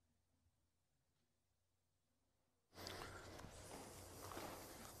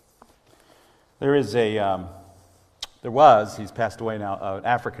He's passed away now, an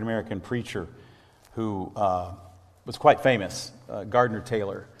African-American preacher who was quite famous, Gardner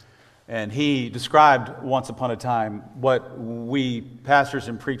Taylor. And he described once upon a time what we pastors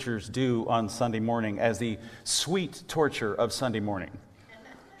and preachers do on Sunday morning as the sweet torture of Sunday morning.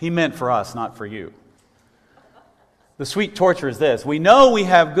 He meant for us, not for you. The sweet torture is this: we know we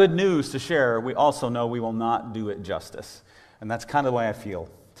have good news to share, we also know we will not do it justice. And that's kind of the way I feel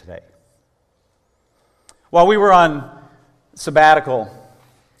today. While we were on sabbatical,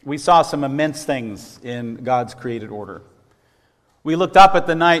 we saw some immense things in God's created order. We looked up at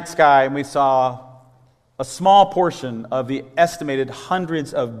the night sky and we saw a small portion of the estimated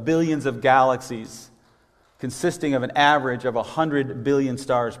hundreds of billions of galaxies, consisting of an average of 100 billion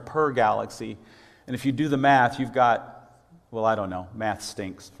stars per galaxy. And if you do the math, you've got, well, I don't know, math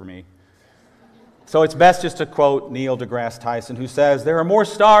stinks for me. So it's best just to quote Neil deGrasse Tyson, who says, "There are more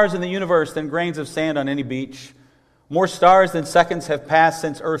stars in the universe than grains of sand on any beach. More stars than seconds have passed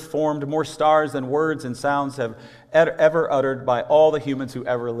since Earth formed. More stars than words and sounds have ever uttered by all the humans who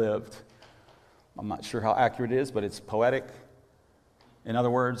ever lived." I'm not sure how accurate it is, but it's poetic. In other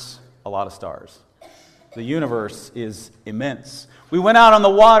words, a lot of stars. The universe is immense. We went out on the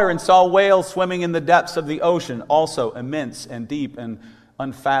water and saw whales swimming in the depths of the ocean, also immense and deep and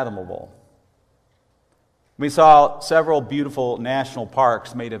unfathomable. We saw several beautiful national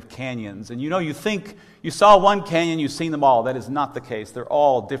parks made of canyons. And you think you saw one canyon, you've seen them all. That is not the case. They're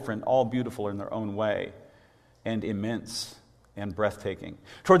all different, all beautiful in their own way, and immense and breathtaking.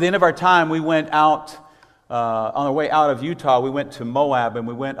 Toward the end of our time, we went out, on our way out of Utah, we went to Moab and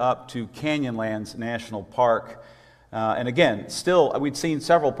we went up to Canyonlands National Park. And again, still, we'd seen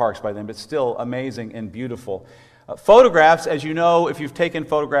several parks by then, but still amazing and beautiful. Photographs, as you know, if you've taken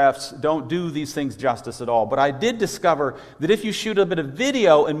photographs, don't do these things justice at all. But I did discover that if you shoot a bit of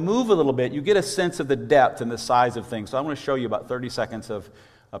video and move a little bit, you get a sense of the depth and the size of things. So I'm going to show you about 30 seconds of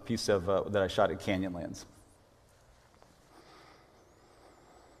a piece of that I shot at Canyonlands.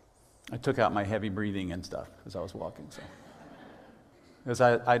 I took out my heavy breathing and stuff as I was walking. So, because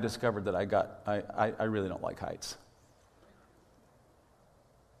I discovered that I really don't like heights.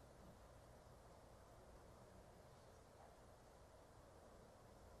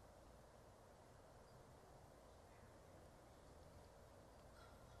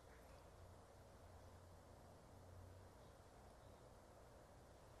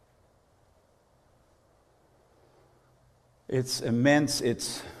 It's immense,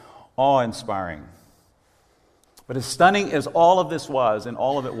 it's awe-inspiring. But as stunning as all of this was, and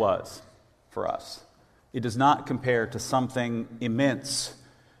all of it was for us, it does not compare to something immense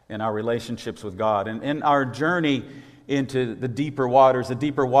in our relationships with God. And in our journey into the deeper waters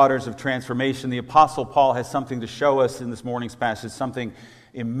of transformation, the Apostle Paul has something to show us in this morning's passage, something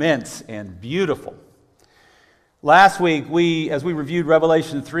immense and beautiful. Last week, as we reviewed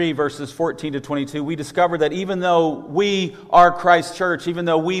Revelation 3, verses 14 to 22, we discovered that even though we are Christ's church, even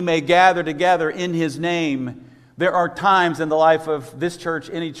though we may gather together in His name, there are times in the life of this church,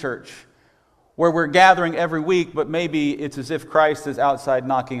 any church, where we're gathering every week, but maybe it's as if Christ is outside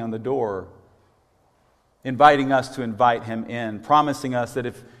knocking on the door, inviting us to invite Him in, promising us that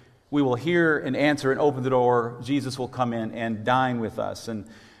if we will hear and answer and open the door, Jesus will come in and dine with us. And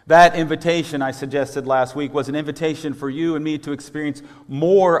that invitation I suggested last week was an invitation for you and me to experience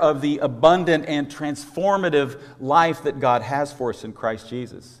more of the abundant and transformative life that God has for us in Christ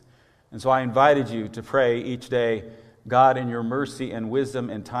Jesus. And so I invited you to pray each day, "God, in your mercy and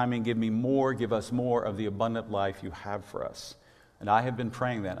wisdom and timing, give us more of the abundant life you have for us." And I have been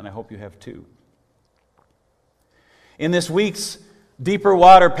praying that, and I hope you have too. In this week's deeper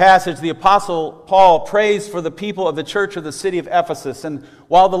water passage, the Apostle Paul prays for the people of the church of the city of Ephesus. And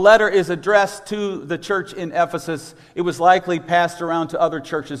while the letter is addressed to the church in Ephesus, it was likely passed around to other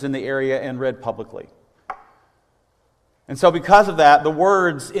churches in the area and read publicly. And so because of that, the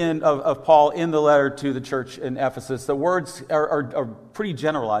words of Paul in the letter to the church in Ephesus, the words are pretty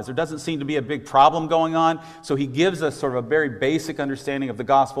generalized. There doesn't seem to be a big problem going on. So he gives us sort of a very basic understanding of the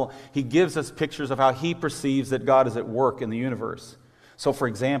gospel. He gives us pictures of how he perceives that God is at work in the universe. So, for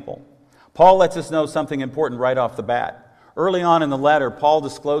example, Paul lets us know something important right off the bat. Early on in the letter, Paul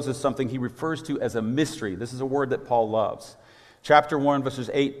discloses something he refers to as a mystery. This is a word that Paul loves. Chapter 1, verses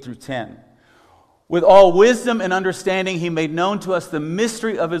 8 through 10. "With all wisdom and understanding, he made known to us the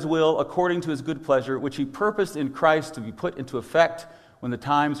mystery of his will according to his good pleasure, which he purposed in Christ to be put into effect when the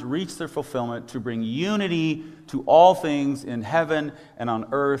times reach their fulfillment, to bring unity to all things in heaven and on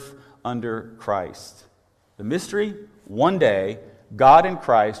earth under Christ." The mystery, one day, God in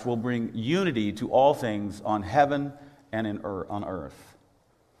Christ will bring unity to all things on heaven and on earth.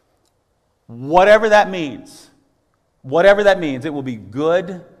 Whatever that means, it will be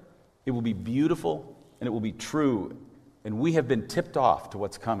good, it will be beautiful, and it will be true. And we have been tipped off to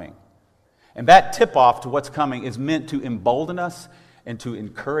what's coming. And that tip-off to what's coming is meant to embolden us and to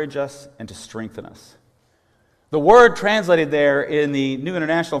encourage us and to strengthen us. The word translated there in the New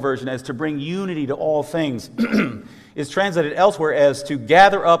International Version as to bring unity to all things is translated elsewhere as to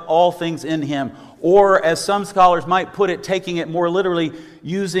gather up all things in Him. Or, as some scholars might put it, taking it more literally,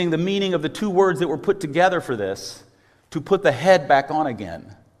 using the meaning of the two words that were put together for this, to put the head back on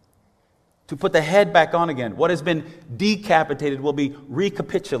again. To put the head back on again. What has been decapitated will be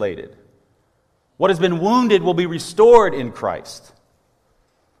recapitulated. What has been wounded will be restored in Christ.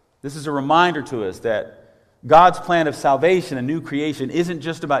 This is a reminder to us that God's plan of salvation and new creation isn't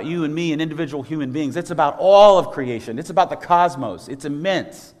just about you and me and individual human beings. It's about all of creation. It's about the cosmos. It's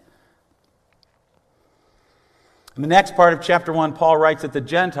immense. In the next part of chapter 1, Paul writes that the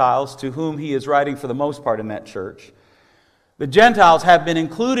Gentiles, to whom he is writing for the most part in that church, the Gentiles have been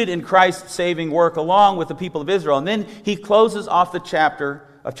included in Christ's saving work along with the people of Israel. And then he closes off the chapter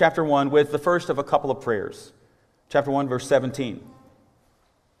of chapter 1 with the first of a couple of prayers. Chapter 1, verse 17.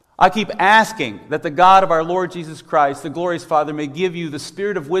 I keep asking that the God of our Lord Jesus Christ, the glorious Father, may give you the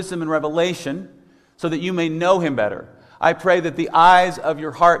spirit of wisdom and revelation so that you may know Him better. I pray that the eyes of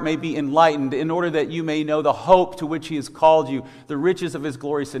your heart may be enlightened in order that you may know the hope to which He has called you, the riches of His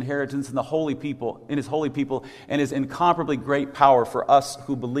glorious inheritance in the holy people, in His holy people, and His incomparably great power for us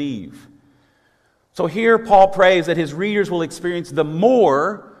who believe. So here Paul prays that his readers will experience the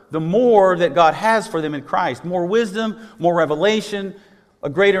more that God has for them in Christ. More wisdom, more revelation, a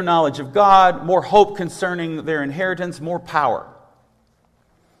greater knowledge of God, more hope concerning their inheritance, more power.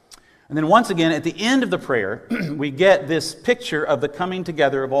 And then once again, at the end of the prayer, we get this picture of the coming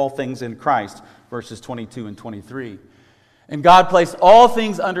together of all things in Christ, verses 22 and 23. And God placed all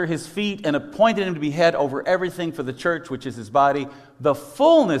things under His feet and appointed Him to be head over everything for the church, which is His body, the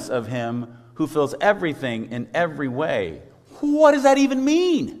fullness of Him who fills everything in every way. What does that even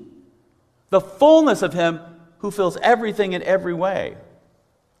mean? The fullness of Him who fills everything in every way.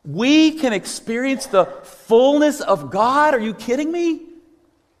 We can experience the fullness of God? Are you kidding me?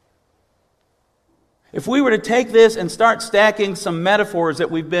 If we were to take this and start stacking some metaphors that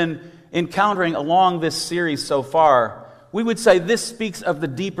we've been encountering along this series so far, we would say this speaks of the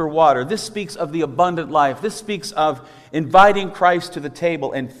deeper water. This speaks of the abundant life. This speaks of inviting Christ to the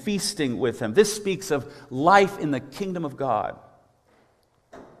table and feasting with Him. This speaks of life in the kingdom of God.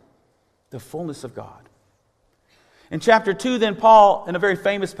 The fullness of God. In chapter 2, then, Paul, in a very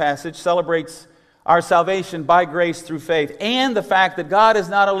famous passage, celebrates our salvation by grace through faith and the fact that God has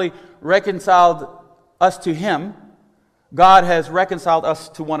not only reconciled us to Him, God has reconciled us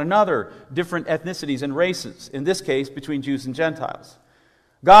to one another, different ethnicities and races, in this case, between Jews and Gentiles.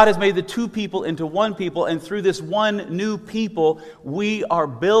 God has made the two people into one people, and through this one new people, we are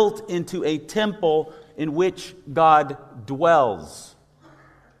built into a temple in which God dwells.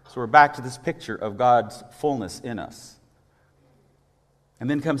 So we're back to this picture of God's fullness in us. And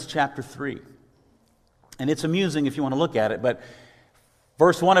then comes chapter 3. And it's amusing if you want to look at it, but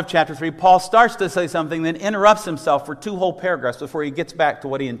verse 1 of chapter 3, Paul starts to say something, then interrupts himself for 2 whole paragraphs before he gets back to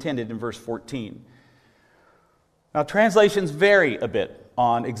what he intended in verse 14. Now, translations vary a bit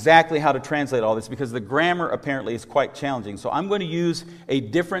on exactly how to translate all this because the grammar apparently is quite challenging. So I'm going to use a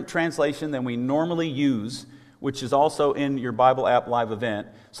different translation than we normally use, which is also in your Bible app live event,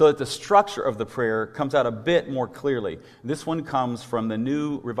 so that the structure of the prayer comes out a bit more clearly. This one comes from the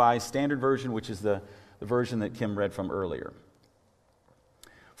New Revised Standard Version, which is the version that Kim read from earlier.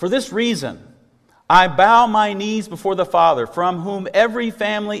 For this reason, I bow my knees before the Father, from whom every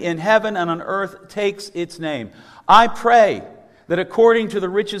family in heaven and on earth takes its name. I pray that according to the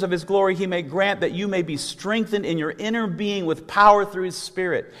riches of His glory, He may grant that you may be strengthened in your inner being with power through His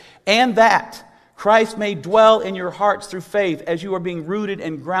Spirit, and that Christ may dwell in your hearts through faith as you are being rooted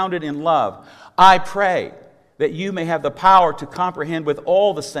and grounded in love. I pray that you may have the power to comprehend with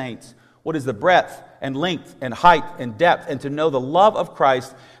all the saints what is the breadth and length and height and depth, and to know the love of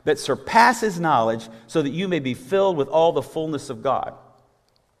Christ that surpasses knowledge, so that you may be filled with all the fullness of God.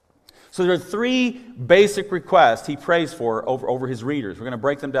 So there are 3 basic requests he prays for over his readers. We're going to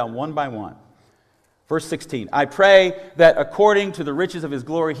break them down one by one. Verse 16, I pray that according to the riches of His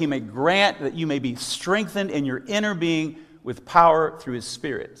glory, He may grant that you may be strengthened in your inner being with power through His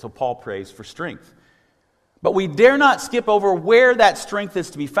Spirit. So Paul prays for strength. But we dare not skip over where that strength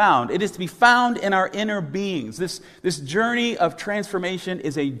is to be found. It is to be found in our inner beings. This journey of transformation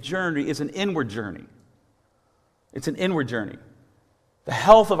is an inward journey. It's an inward journey. The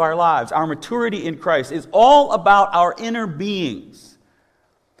health of our lives, our maturity in Christ is all about our inner beings.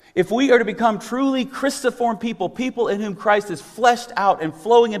 If we are to become truly Christiform people, people in whom Christ is fleshed out and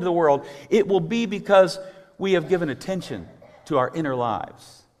flowing into the world, it will be because we have given attention to our inner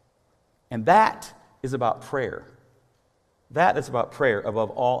lives. And that is about prayer. That is about prayer above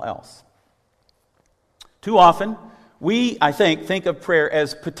all else. Too often, we, I think of prayer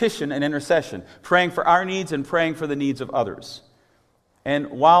as petition and intercession, praying for our needs and praying for the needs of others.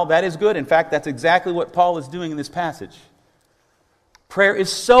 And while that is good, in fact, that's exactly what Paul is doing in this passage. Prayer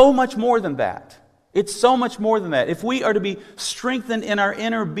is so much more than that. It's so much more than that. If we are to be strengthened in our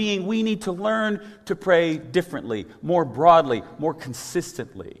inner being, we need to learn to pray differently, more broadly, more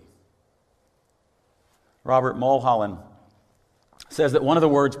consistently. Robert Mulholland says that one of the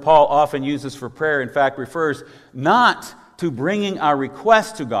words Paul often uses for prayer, in fact, refers not to bringing our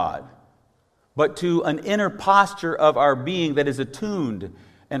request to God, but to an inner posture of our being that is attuned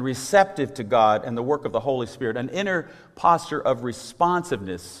and receptive to God and the work of the Holy Spirit. An inner posture of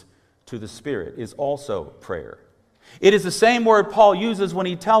responsiveness to the Spirit is also prayer. It is the same word Paul uses when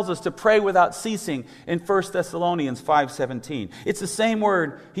he tells us to pray without ceasing in 1 Thessalonians 5:17. It's the same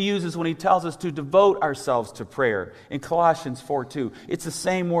word he uses when he tells us to devote ourselves to prayer in Colossians 4:2. It's the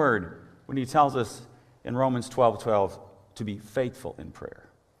same word when he tells us in Romans 12:12 to be faithful in prayer.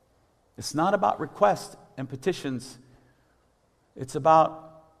 It's not about requests and petitions. It's about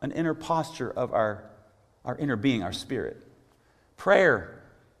an inner posture of our inner being, our spirit. Prayer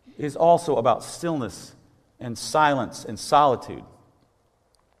is also about stillness and silence and solitude.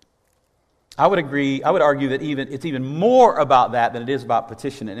 I would argue that it's even more about that than it is about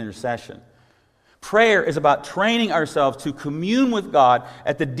petition and intercession. Prayer is about training ourselves to commune with God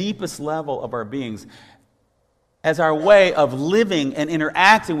at the deepest level of our beings as our way of living and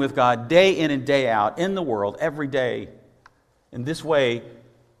interacting with God day in and day out in the world every day. In this way,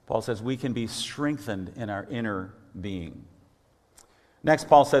 Paul says we can be strengthened in our inner being. Next,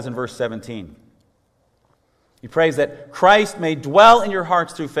 Paul says in verse 17, he prays that Christ may dwell in your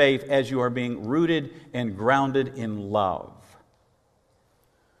hearts through faith as you are being rooted and grounded in love.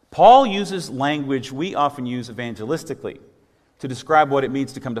 Paul uses language we often use evangelistically to describe what it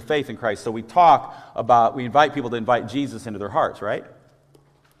means to come to faith in Christ. So we invite people to invite Jesus into their hearts, right?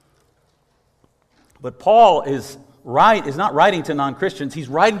 But Paul is not writing to non-Christians, he's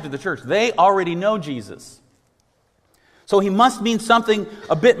writing to the church. They already know Jesus. So he must mean something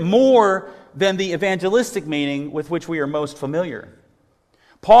a bit more than the evangelistic meaning with which we are most familiar.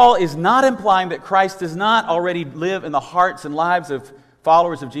 Paul is not implying that Christ does not already live in the hearts and lives of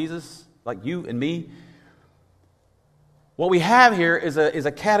followers of Jesus, like you and me. What we have here is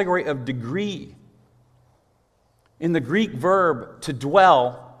a category of degree. In the Greek verb to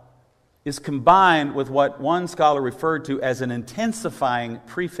dwell is combined with what one scholar referred to as an intensifying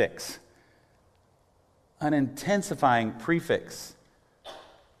prefix. An intensifying prefix.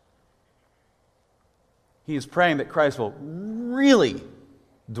 He is praying that Christ will really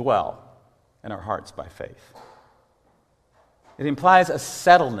dwell in our hearts by faith. It implies a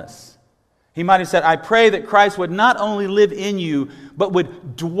settledness. He might have said, I pray that Christ would not only live in you, but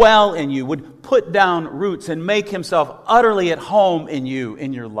would dwell in you, would put down roots and make himself utterly at home in you,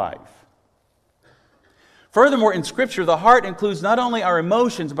 in your life. Furthermore, in Scripture, the heart includes not only our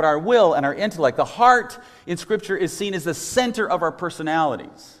emotions, but our will and our intellect. The heart in Scripture is seen as the center of our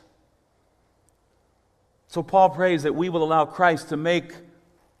personalities. So Paul prays that we will allow Christ to make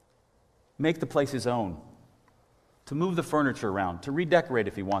the place his own, to move the furniture around, to redecorate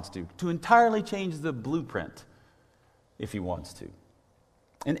if he wants to entirely change the blueprint if he wants to,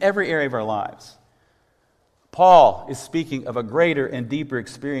 in every area of our lives. Paul is speaking of a greater and deeper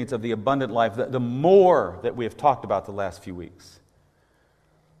experience of the abundant life, the more that we have talked about the last few weeks.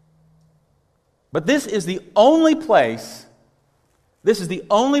 But this is the only place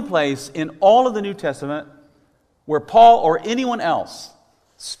in all of the New Testament where Paul or anyone else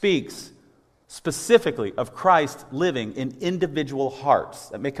speaks specifically of Christ living in individual hearts.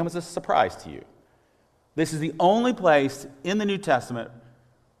 That may come as a surprise to you. This is the only place in the New Testament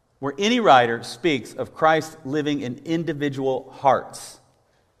where any writer speaks of Christ living in individual hearts.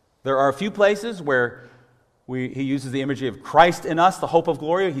 There are a few places where he uses the imagery of Christ in us, the hope of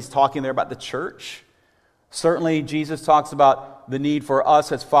glory. He's talking there about the church. Certainly, Jesus talks about the need for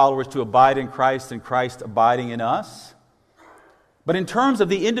us as followers to abide in Christ and Christ abiding in us. But in terms of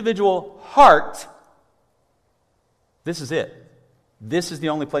the individual heart, this is it. This is the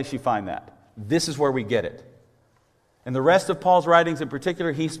only place you find that. This is where we get it. And the rest of Paul's writings in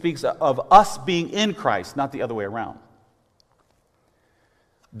particular, he speaks of us being in Christ, not the other way around.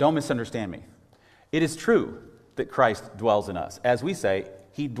 Don't misunderstand me. It is true that Christ dwells in us. As we say,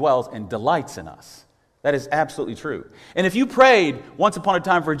 he dwells and delights in us. That is absolutely true. And if you prayed once upon a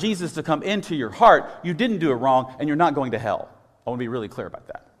time for Jesus to come into your heart, you didn't do it wrong, and you're not going to hell. I want to be really clear about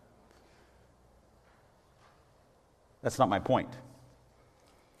that. That's not my point.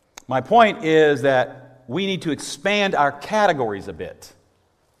 My point is that we need to expand our categories a bit.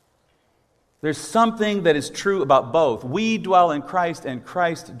 There's something that is true about both. We dwell in Christ, and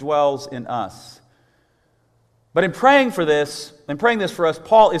Christ dwells in us. But in praying this for us,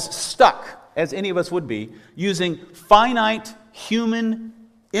 Paul is stuck, as any of us would be, using finite, human,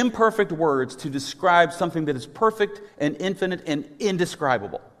 imperfect words to describe something that is perfect and infinite and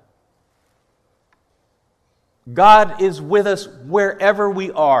indescribable. God is with us wherever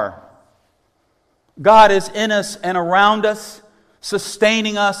we are. God is in us and around us,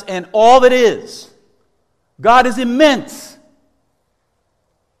 sustaining us and all that is. God is immense.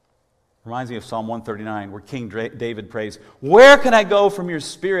 Reminds me of Psalm 139, where King David prays, "Where can I go from your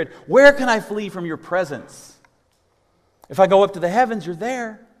spirit? Where can I flee from your presence? If I go up to the heavens, you're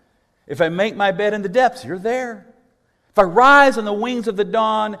there. If I make my bed in the depths, you're there. If I rise on the wings of the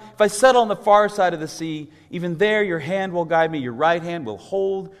dawn, if I settle on the far side of the sea, even there your hand will guide me, your right hand will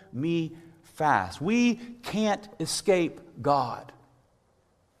hold me fast." We can't escape God.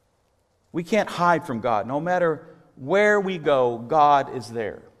 We can't hide from God. No matter where we go, God is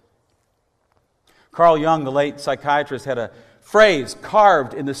there. Carl Jung, the late psychiatrist, had a phrase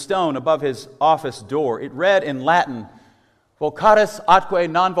carved in the stone above his office door. It read in Latin, "Vocatus atque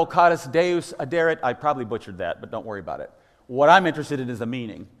non vocatus Deus aderit." I probably butchered that, but don't worry about it. What I'm interested in is the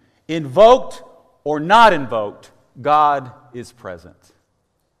meaning. Invoked or not invoked, God is present.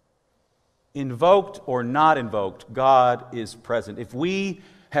 Invoked or not invoked, God is present. If we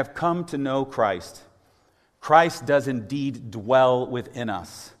have come to know Christ, Christ does indeed dwell within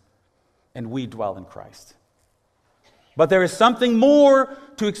us, and we dwell in Christ. But there is something more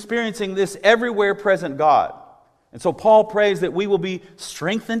to experiencing this everywhere present God. And so Paul prays that we will be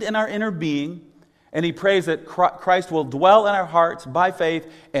strengthened in our inner being, and he prays that Christ will dwell in our hearts by faith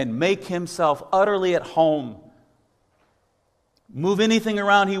and make himself utterly at home. Move anything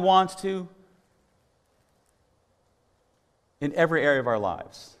around he wants to in every area of our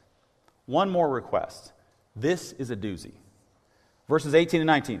lives. One more request. This is a doozy. Verses 18 and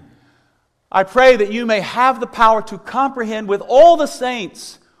 19. "I pray that you may have the power to comprehend with all the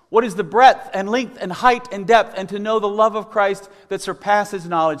saints what is the breadth and length and height and depth, and to know the love of Christ that surpasses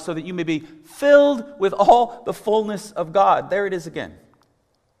knowledge, so that you may be filled with all the fullness of God." There it is again.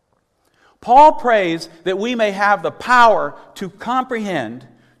 Paul prays that we may have the power to comprehend,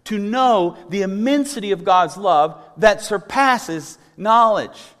 to know the immensity of God's love that surpasses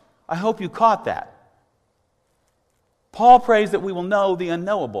knowledge. I hope you caught that. Paul prays that we will know the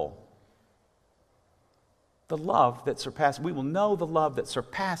unknowable. The love that surpasses, we will know the love that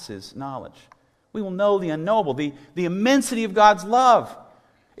surpasses knowledge. We will know the unknowable, the immensity of God's love.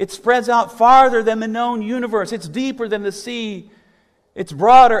 It spreads out farther than the known universe. It's deeper than the sea. It's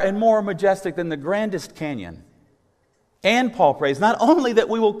broader and more majestic than the grandest canyon. And Paul prays not only that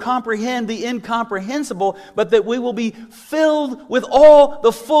we will comprehend the incomprehensible, but that we will be filled with all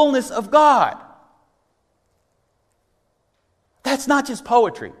the fullness of God. That's not just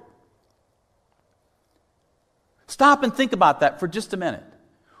poetry. Stop and think about that for just a minute.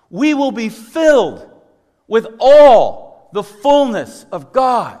 We will be filled with all the fullness of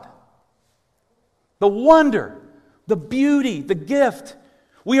God. The wonder, the beauty, the gift.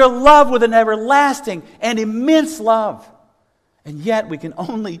 We are loved with an everlasting and immense love. And yet we can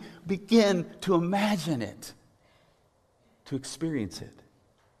only begin to imagine it, to experience it.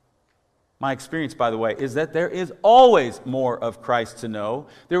 My experience, by the way, is that there is always more of Christ to know.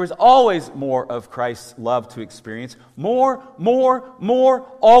 There is always more of Christ's love to experience. More,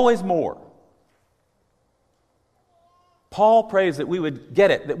 always more. Paul prays that we would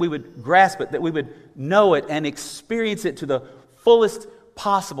get it, that we would grasp it, that we would know it and experience it to the fullest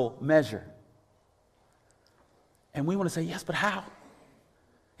possible measure. And we want to say, yes, but how?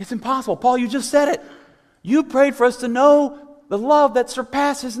 It's impossible. Paul, you just said it. You prayed for us to know the love that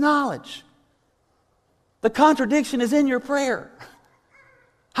surpasses knowledge. The contradiction is in your prayer.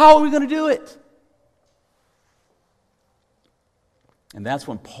 How are we going to do it? And that's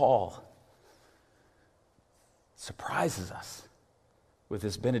when Paul surprises us with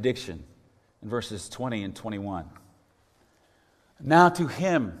this benediction in verses 20 and 21. "Now to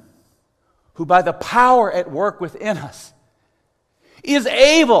him who by the power at work within us is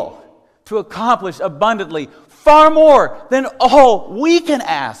able to accomplish abundantly far more than all we can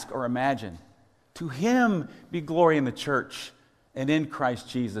ask or imagine. To him be glory in the church and in Christ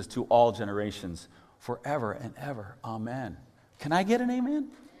Jesus to all generations, forever and ever. Amen." Can I get an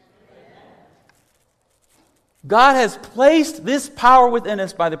amen? God has placed this power within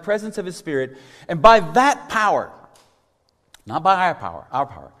us by the presence of His Spirit, and by that power, not by our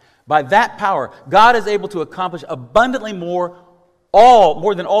power, by that power, God is able to accomplish abundantly more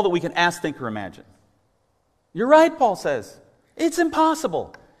than all that we can ask, think, or imagine. You're right, Paul says. It's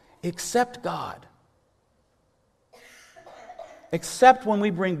impossible, except God. Except when we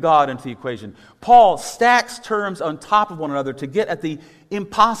bring God into the equation. Paul stacks terms on top of one another to get at the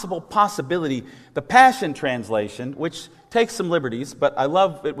impossible possibility. The Passion Translation, which takes some liberties, but I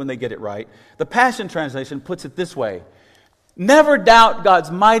love it when they get it right. The Passion Translation puts it this way: never doubt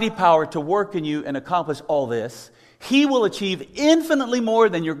God's mighty power to work in you and accomplish all this. He will achieve infinitely more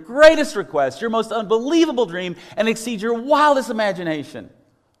than your greatest request, your most unbelievable dream, and exceed your wildest imagination.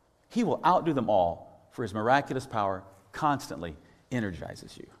 He will outdo them all, for His miraculous power constantly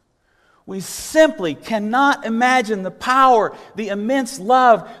energizes you. We simply cannot imagine the power, the immense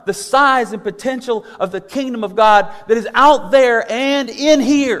love, the size and potential of the kingdom of God that is out there and in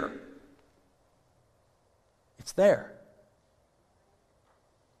here. It's there.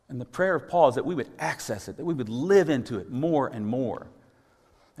 And the prayer of Paul is that we would access it, that we would live into it more and more.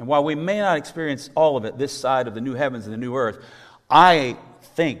 And while we may not experience all of it this side of the new heavens and the new earth, I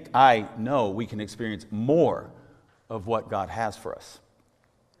know we can experience more of what God has for us.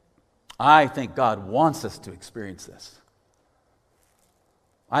 I think God wants us to experience this.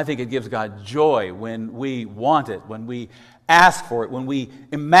 I think it gives God joy when we want it, when we ask for it, when we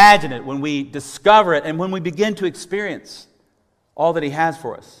imagine it, when we discover it, and when we begin to experience all that He has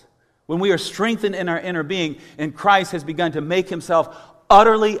for us. When we are strengthened in our inner being and Christ has begun to make Himself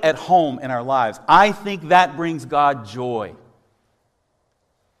utterly at home in our lives. I think that brings God joy.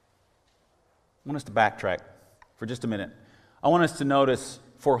 I want us to backtrack for just a minute. I want us to notice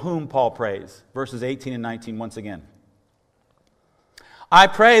for whom Paul prays. Verses 18 and 19 once again. I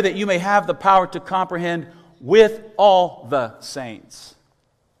pray that you may have the power to comprehend with all the saints.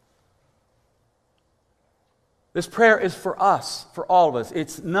 This prayer is for us, for all of us.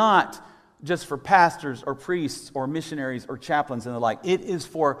 It's not just for pastors or priests or missionaries or chaplains and the like. It is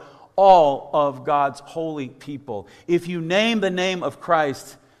for all of God's holy people. If you name the name of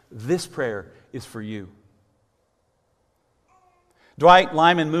Christ, this prayer is for you. Dwight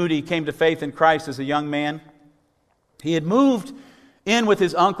Lyman Moody came to faith in Christ as a young man. He had moved in with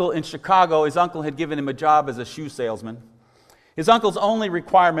his uncle in Chicago. His uncle had given him a job as a shoe salesman. His uncle's only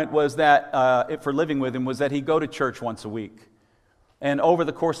requirement was that, for living with him, was that he go to church once a week. And over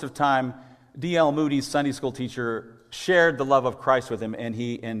the course of time, D.L. Moody's Sunday school teacher shared the love of Christ with him,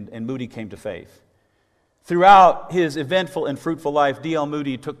 and Moody came to faith. Throughout his eventful and fruitful life, D.L.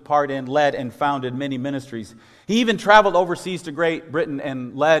 Moody took part in, led, and founded many ministries. He even traveled overseas to Great Britain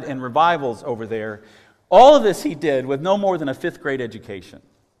and led in revivals over there. All of this he did with no more than a 5th grade education.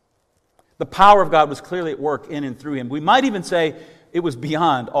 The power of God was clearly at work in and through him. We might even say it was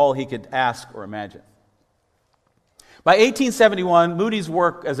beyond all he could ask or imagine. By 1871, Moody's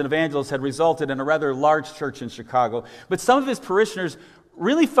work as an evangelist had resulted in a rather large church in Chicago, but some of his parishioners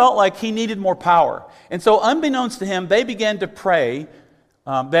really felt like he needed more power. And so unbeknownst to him, they began to pray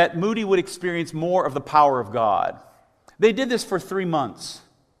that Moody would experience more of the power of God. They did this for 3 months.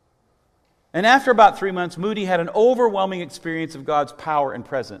 And after about 3 months, Moody had an overwhelming experience of God's power and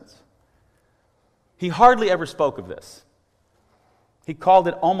presence. He hardly ever spoke of this. He called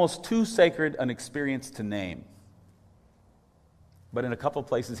it almost too sacred an experience to name. But in a couple of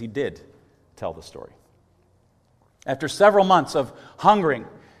places he did tell the story. After several months of hungering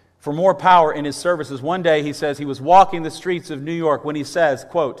for more power in his services, one day he says he was walking the streets of New York when he says,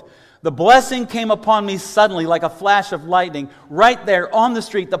 quote, "The blessing came upon me suddenly like a flash of lightning. Right there on the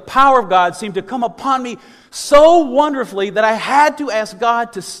street, the power of God seemed to come upon me so wonderfully that I had to ask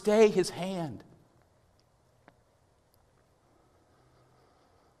God to stay His hand."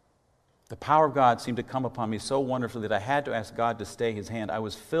 The power of God seemed to come upon me so wonderfully that I had to ask God to stay His hand. I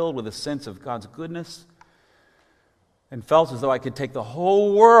was filled with a sense of God's goodness and felt as though I could take the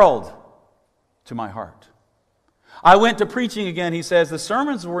whole world to my heart. I went to preaching again, he says. The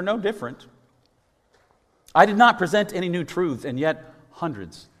sermons were no different. I did not present any new truths, and yet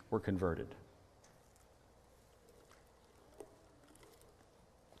hundreds were converted.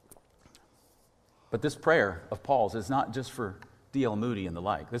 But this prayer of Paul's is not just for D.L. Moody and the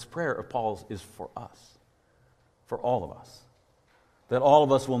like. This prayer of Paul's is for us, for all of us. That all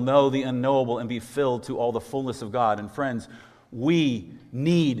of us will know the unknowable and be filled to all the fullness of God. And friends, we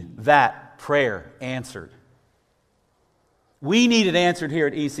need that prayer answered. We need it answered here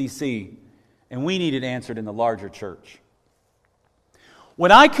at ECC, and we need it answered in the larger church.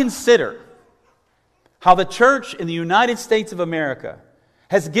 When I consider how the church in the United States of America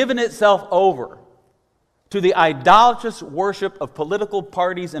has given itself over to the idolatrous worship of political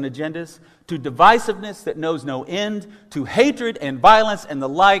parties and agendas, to divisiveness that knows no end, to hatred and violence and the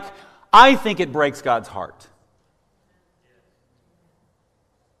like, I think it breaks God's heart.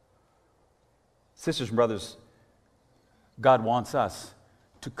 Sisters and brothers, God wants us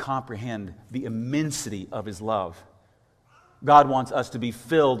to comprehend the immensity of His love. God wants us to be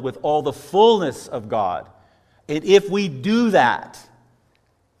filled with all the fullness of God. And if we do that,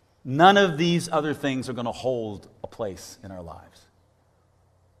 none of these other things are going to hold a place in our lives.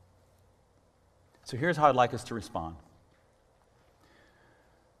 So here's how I'd like us to respond.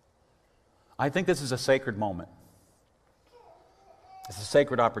 I think this is a sacred moment. It's a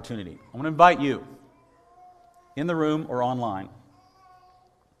sacred opportunity. I want to invite you, in the room or online,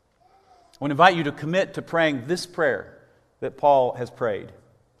 I want to invite you to commit to praying this prayer that Paul has prayed.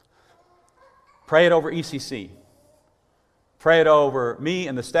 Pray it over ECC. Pray it over me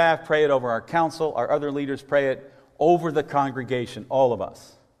and the staff. Pray it over our council, our other leaders. Pray it over the congregation, all of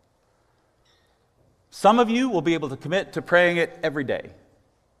us. Some of you will be able to commit to praying it every day.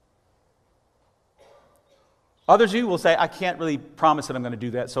 Others of you will say, I can't really promise that I'm going to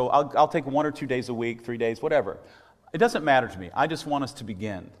do that, so I'll take 1 or 2 days a week, 3 days, whatever. It doesn't matter to me. I just want us to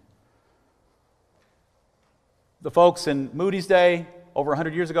begin. The folks in Moody's Day, over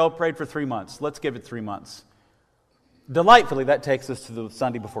 100 years ago, prayed for 3 months. Let's give it 3 months. Delightfully, that takes us to the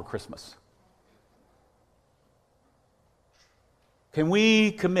Sunday before Christmas. Can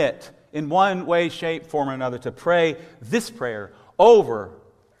we commit in one way, shape, form, or another to pray this prayer over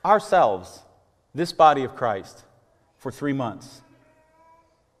ourselves, this body of Christ, for 3 months?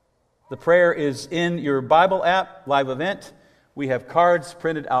 The prayer is in your Bible app, Live Event. We have cards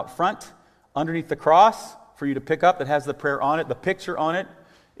printed out front underneath the cross for you to pick up that has the prayer on it. The picture on it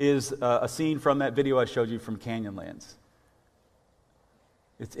is a scene from that video I showed you from Canyonlands.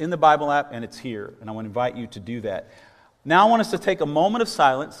 It's in the Bible app and it's here, and I want to invite you to do that. Now I want us to take a moment of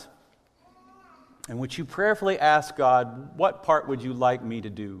silence in which you prayerfully ask God, what part would you like me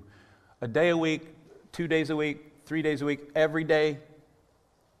to do? A day a week, 2 days a week, 3 days a week, every day,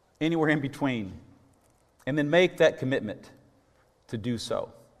 anywhere in between. And then make that commitment to do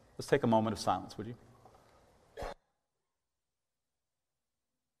so. Let's take a moment of silence, would you?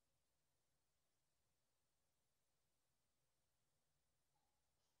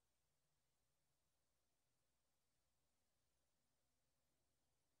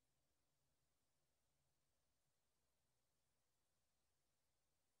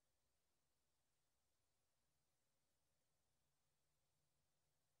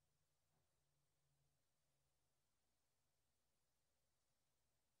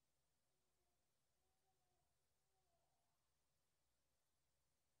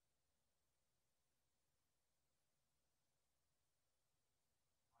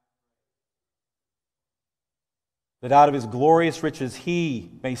 That out of His glorious riches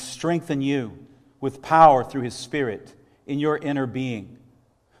He may strengthen you with power through His Spirit in your inner being,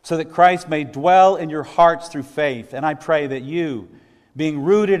 so that Christ may dwell in your hearts through faith. And I pray that you, being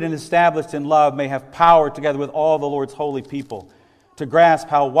rooted and established in love, may have power together with all the Lord's holy people to grasp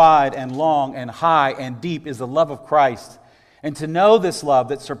how wide and long and high and deep is the love of Christ, and to know this love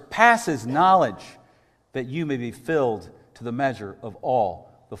that surpasses knowledge, that you may be filled to the measure of all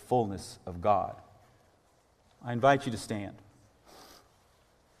the fullness of God. I invite you to stand.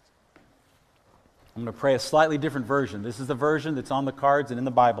 I'm going to pray a slightly different version. This is the version that's on the cards and in the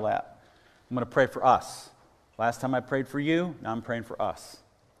Bible app. I'm going to pray for us. Last time I prayed for you, now I'm praying for us.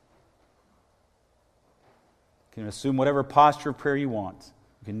 You can assume whatever posture of prayer you want.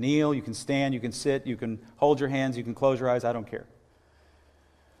 You can kneel, you can stand, you can sit, you can hold your hands, you can close your eyes, I don't care.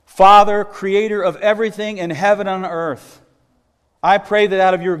 Father, creator of everything in heaven and on earth, I pray that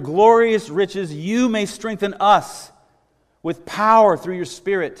out of your glorious riches you may strengthen us with power through your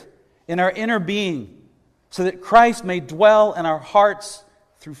Spirit in our inner being, so that Christ may dwell in our hearts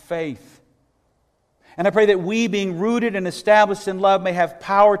through faith. And I pray that we, being rooted and established in love, may have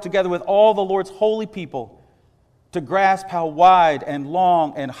power together with all the Lord's holy people to grasp how wide and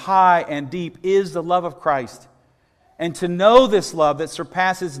long and high and deep is the love of Christ, and to know this love that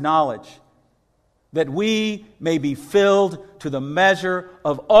surpasses knowledge, that we may be filled to the measure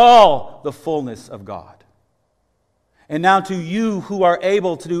of all the fullness of God. And now to you who are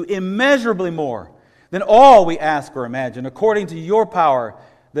able to do immeasurably more than all we ask or imagine, according to your power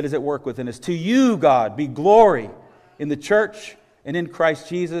that is at work within us. To you, God, be glory in the church and in Christ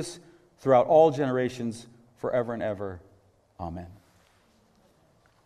Jesus throughout all generations, forever and ever. Amen.